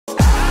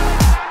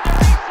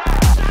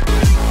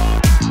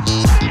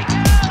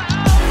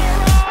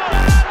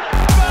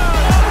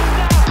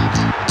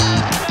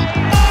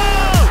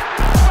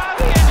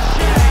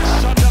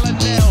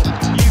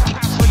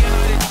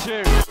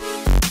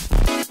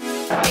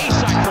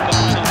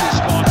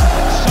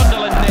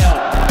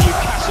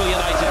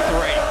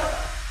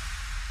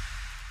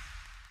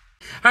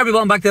Hi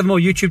everyone, back to the Evermore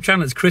YouTube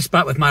channel. It's Chris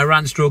back with my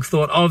rant stroke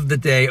thought of the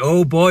day.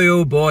 Oh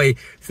boy,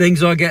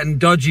 things are getting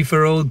dodgy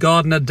for old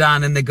Gardener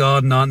Dan in the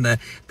garden, aren't they?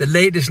 The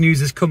latest news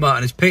has come out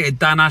and it's painted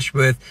Dan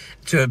Ashworth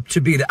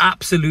to be the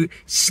absolute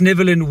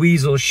snivelling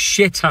weasel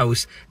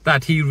shithouse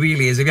that he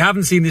really is. If you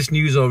haven't seen this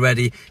news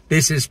already,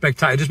 this is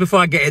spectacular. Just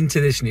before I get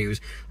into this news,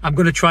 I'm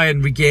going to try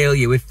and regale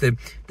you with the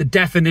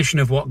definition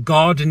of what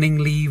gardening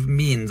leave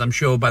means. I'm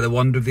sure by the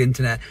wonder of the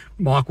internet,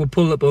 Mark will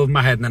pull it up over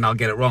my head and then I'll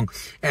get it wrong.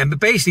 But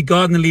basically,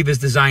 gardening leave is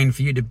designed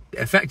for you to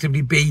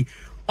effectively be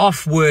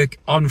off work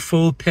on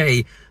full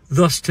pay,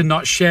 thus to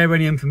not share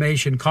any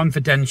information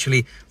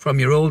confidentially from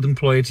your old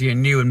employer to your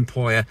new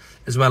employer,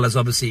 as well as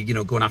obviously, you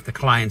know, going after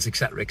clients,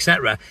 etc.,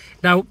 etc.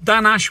 Now,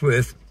 Dan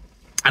Ashworth,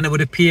 and it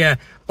would appear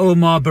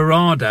Omar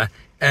Barada,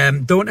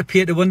 don't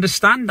appear to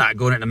understand that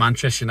going into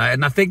Manchester United.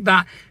 And I think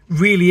that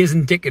really is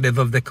indicative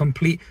of the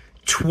complete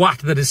twat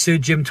that is Sir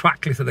Jim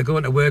Twatcliffe that they're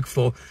going to work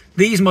for.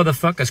 These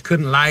motherfuckers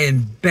couldn't lie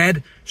in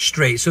bed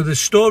straight. So the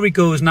story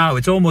goes now,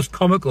 it's almost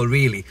comical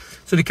really.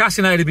 So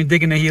Newcastle United have been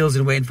digging their heels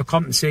and waiting for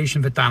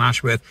compensation for Dan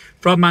Ashworth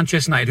from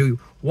Manchester United, who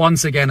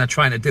once again are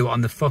trying to do it on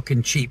the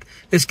fucking cheap.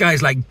 This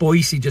guy's like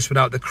Boise just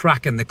without the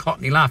crack and the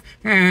cockney laugh.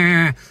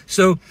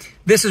 So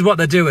this is what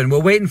they're doing. We're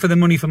waiting for the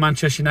money for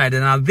Manchester United.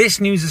 And now this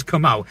news has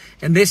come out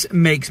and this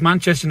makes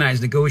Manchester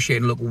United's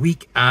negotiating look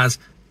weak as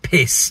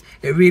piss.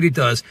 It really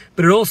does.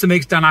 But it also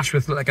makes Dan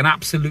Ashworth look like an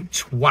absolute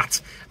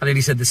twat. I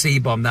nearly said the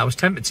C-bomb that I was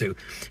tempted to.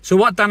 So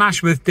what Dan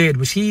Ashworth did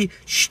was he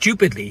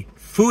stupidly,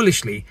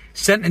 foolishly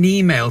sent an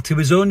email to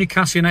his own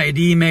Newcastle United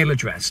email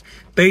address,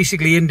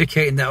 basically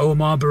indicating that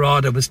Omar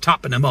Barada was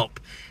tapping him up.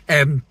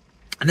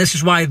 And this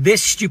is why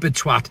this stupid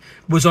twat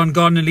was on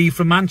gardening leave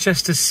from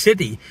Manchester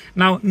City.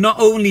 Now, not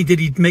only did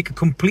he make a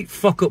complete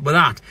fuck up with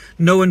that,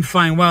 knowing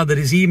fine well that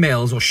his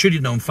emails, or should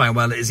have known fine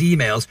well that his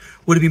emails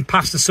would have been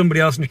passed to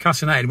somebody else in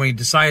Newcastle United when he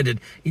decided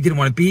he didn't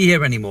want to be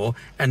here anymore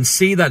and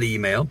see that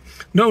email.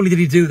 Not only did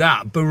he do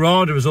that,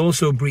 Barada has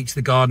also breached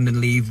the gardening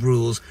leave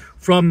rules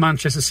from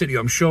Manchester City.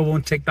 I'm sure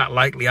won't take that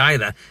lightly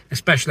either,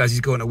 especially as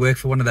he's going to work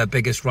for one of their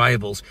biggest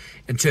rivals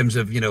in terms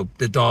of, you know,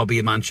 the Derby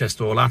in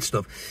Manchester, all that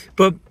stuff.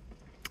 But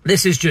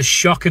this is just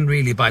shocking,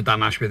 really, by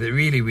Dan Ashworth. It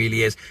really,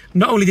 really is.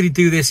 Not only did he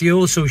do this, he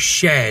also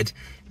shared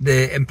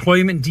the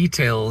employment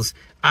details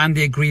and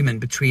the agreement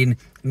between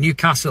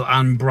Newcastle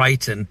and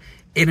Brighton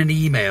in an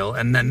email,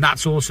 and then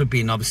that's also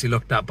been obviously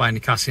looked at by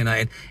Newcastle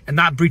United, and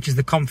that breaches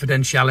the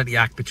Confidentiality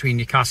Act between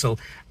Newcastle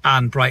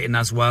and Brighton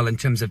as well in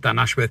terms of Dan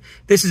Ashworth.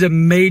 This is a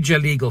major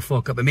legal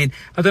fuck-up. I mean,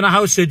 I don't know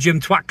how Sir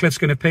Jim Twatcliffe's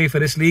going to pay for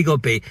this legal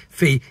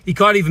fee. He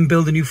can't even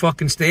build a new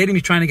fucking stadium.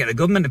 He's trying to get the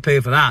government to pay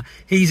for that.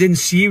 He's in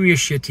serious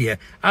shit here,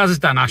 as is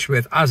Dan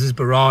Ashworth, as is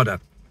Barada.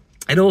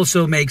 It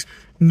also makes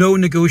no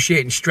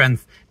negotiating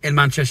strength in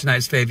Manchester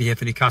United's favour here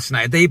for Newcastle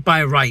United. They,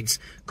 by rights,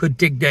 could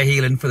dig their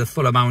heel in for the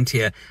full amount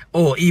here,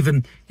 or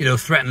even, you know,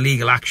 threaten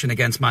legal action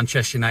against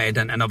Manchester United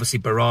and obviously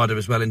Barada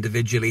as well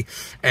individually.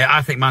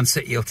 I think Man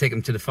City will take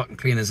them to the fucking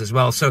cleaners as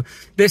well. So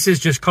this is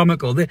just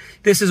comical.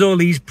 This is all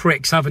these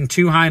pricks having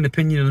too high an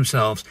opinion of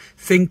themselves,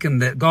 thinking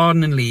that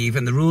gardening leave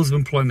and the rules of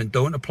employment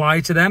don't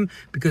apply to them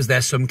because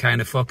they're some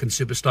kind of fucking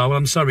superstar. Well,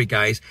 I'm sorry,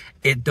 guys,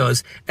 it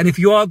does. And if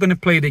you are going to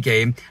play the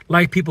game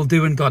like people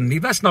do in gardening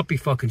leave, let's not be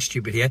fucking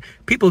stupid here.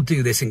 People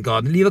do this in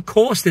gardening leave, of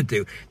course they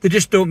do. They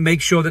just don't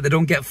make sure that they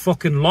don't get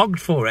fucking logged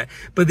for it.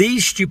 But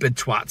these stupid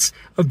twats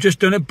have just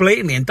done it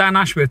blatantly. And Dan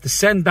Ashworth, to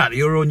send that to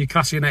your own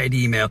Newcastle United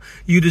email,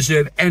 you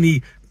deserve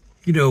any,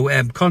 you know,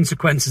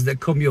 consequences that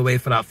come your way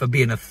for that, for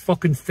being a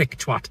fucking thick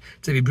twat,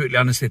 to be brutally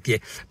honest with you.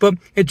 But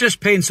it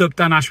just paints up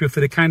Dan Ashworth for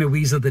the kind of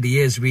weasel that he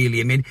is,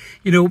 really. I mean,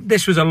 you know,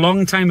 this was a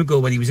long time ago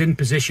when he was in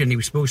position. He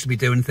was supposed to be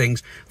doing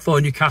things for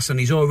Newcastle, and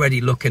he's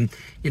already looking,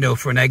 you know,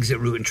 for an exit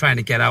route and trying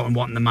to get out and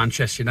wanting the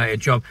Manchester United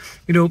job.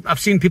 You know, I've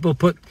seen people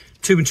put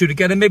 2 and 2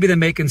 together. Maybe they're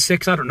making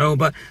 6, I don't know,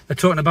 but they're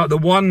talking about the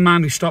one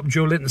man who stopped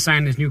Joe Linton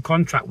signing his new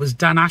contract was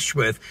Dan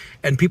Ashworth,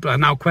 and people are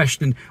now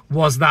questioning,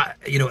 was that,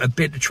 you know, a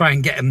bit to try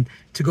and get him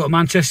to go to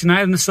Manchester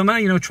United in the summer,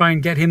 you know, try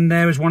and get him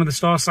there as one of the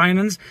star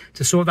signings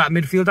to sort that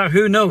midfield out?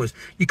 Who knows?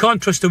 You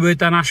can't trust a word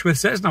Dan Ashworth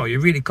says now.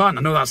 You really can't.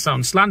 I know that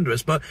sounds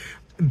slanderous, but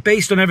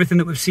based on everything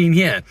that we've seen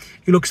here,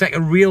 he looks like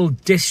a real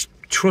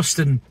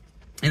distrusting,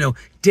 you know,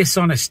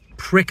 dishonest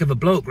prick of a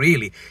bloke,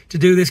 really, to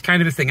do this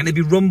kind of a thing. And they'd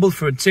be rumbled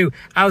for it too,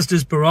 as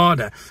does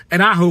Barada.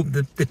 And I hope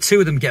that the two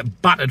of them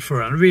get battered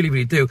for it. I really,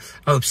 really do.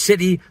 I hope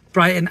City,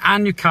 Brighton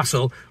and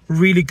Newcastle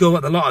really go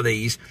at a lot of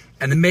these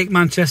and they make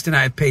Manchester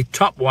United pay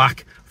top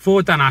whack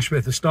for Dan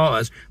Ashworth for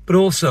starters, but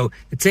also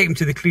to take him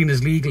to the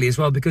cleaners legally as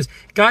well, because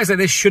guys like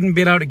this shouldn't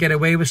be allowed to get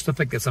away with stuff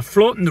like this. They're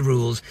flaunting the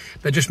rules.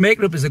 They're just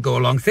making it up as they go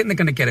along, think they're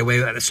going to get away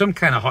with it. There's some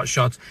kind of hot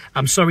shots.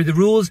 I'm sorry, the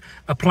rules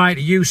apply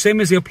to you,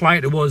 same as they apply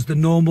to us, the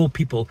normal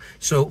people.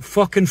 So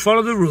fucking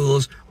follow the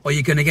rules, or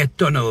you're going to get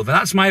done over.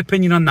 That's my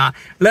opinion on that.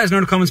 Let us know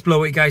in the comments below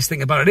what you guys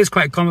think about it. It is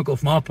quite comical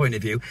from our point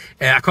of view.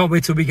 I can't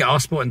wait till we get our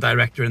sporting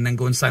director and then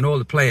go and sign all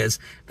the players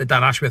that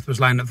Dan Ashworth was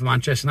lining up for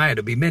Manchester United.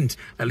 It'll be mint.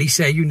 Elise,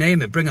 you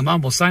name it, bring them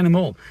on, we'll sign them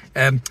all.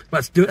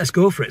 Let's do it. Let's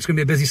go for it. It's going to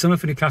be a busy summer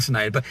for Newcastle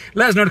United. But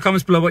let us know in the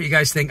comments below what you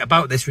guys think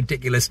about this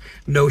ridiculous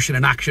notion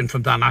and action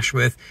from Dan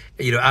Ashworth,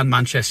 and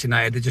Manchester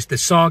United. It's just the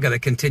saga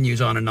that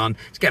continues on and on.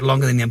 It's getting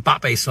longer than the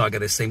Mbappe saga,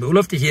 this thing. But we'd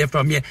love to hear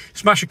from you.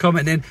 Smash a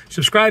comment in.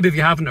 Subscribe if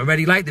you haven't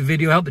already. Like the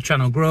video. Help the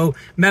channel grow.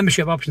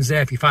 Membership options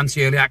there if you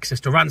fancy early access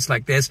to rants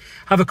like this.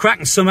 Have a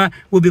cracking summer.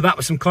 We'll be back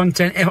with some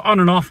content on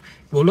and off.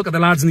 We'll look at the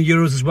lads in the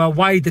Euros as well.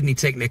 Why didn't he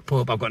take Nick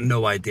Pope? I've got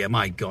no idea.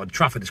 My God,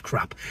 Trafford is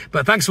crap.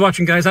 But thanks for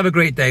watching, guys. Have a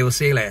great day. We'll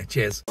see you later.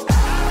 Cheers.